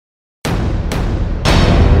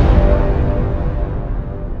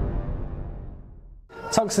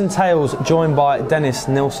Tucks and Tails, joined by Dennis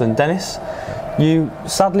Nilsson. Dennis, you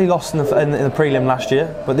sadly lost in the prelim last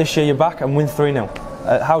year, but this year you're back and win 3-0.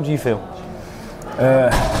 How do you feel?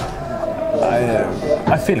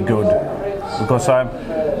 I feel good because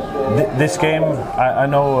this game I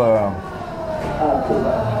know.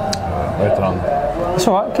 Wait on. That's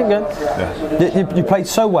all right. Keep going. Yeah. You played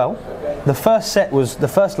so well. The first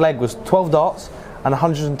leg was 12 darts and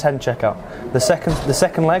 110 checkout. The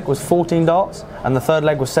second leg was 14 darts and the third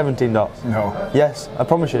leg was 17 darts. No. Yes, I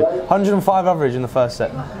promise you. 105 average in the first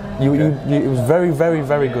set. It was very, very,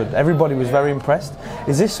 very good. Everybody was very impressed.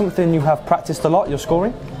 Is this something you have practiced a lot, your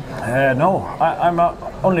scoring? No, I'm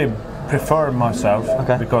only prefer myself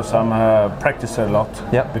because I'm practice a lot.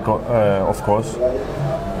 Yeah. Because of course,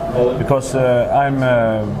 because I'm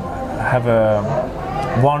have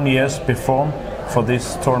 1 year before for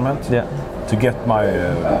this tournament. Yeah. To get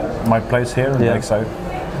my place here in the exile.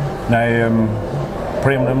 And I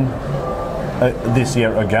premium this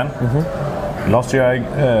year again. Last year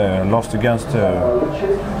I lost against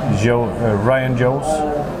Ryan Jones,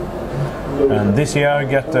 and this year I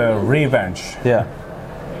get a revenge. Yeah.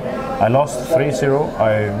 I lost 3-0.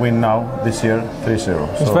 I win now this year 3-0.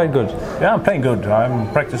 It's very good. Yeah, I'm playing good. I'm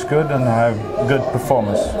practice good and I have good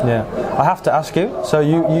performance. Yeah. I have to ask you. So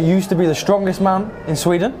you used to be the strongest man in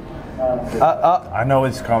Sweden. I know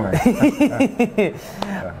it's coming.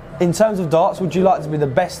 In terms of darts, would you like to be the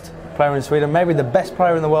best player in Sweden, maybe the best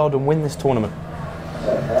player in the world, and win this tournament?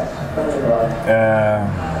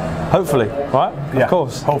 Hopefully, right? Yeah, of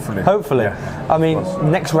course. Hopefully. Yeah. I mean,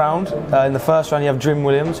 next round, in the first round, you have Jim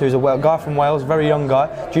Williams, who's a guy from Wales, very young guy.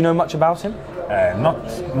 Do you know much about him? Not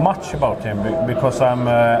much about him because I'm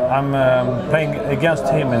playing against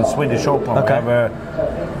him in Swedish Open. Okay. We have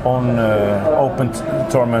on open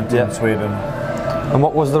tournament in Sweden. And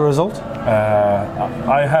what was the result?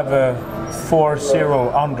 I have a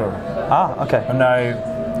 4-0 under. Ah, okay. And I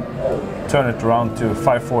turn it around to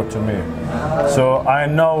 5-4 to me. So I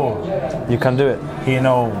know you can do it. He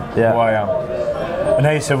know who I am. And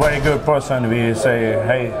he's a very good person. We say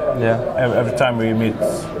hey every time we meet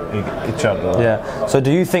each other. Yeah. So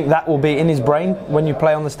do you think that will be in his brain when you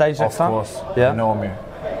play on the stage next time? Of course. Yeah. He know me.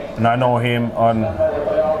 And I know him on.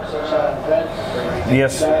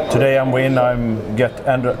 Yes, today I'm win. I'm get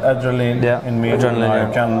adrenaline in me. Adrenaline,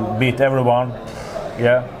 I can beat everyone.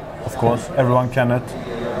 Yeah, of course, everyone cannot.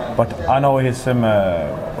 But I know he's a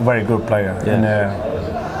very good player and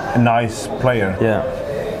a nice player. Yeah.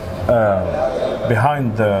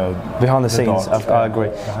 Behind the scenes, I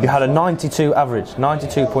agree. You had a 92 average,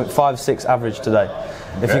 92.56 average today.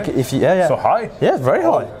 Okay. If you So high? Yeah, it's very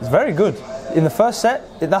high. It's very good. In the first set,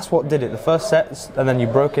 that's what did it. The first set, and then you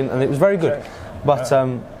broke in, and it was very good. But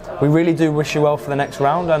we really do wish you well for the next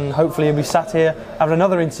round, and hopefully you'll be sat here having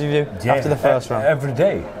another interview after the first round. Every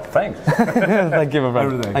day. Thanks. Thank you, my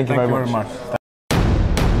friend. Thank you very much.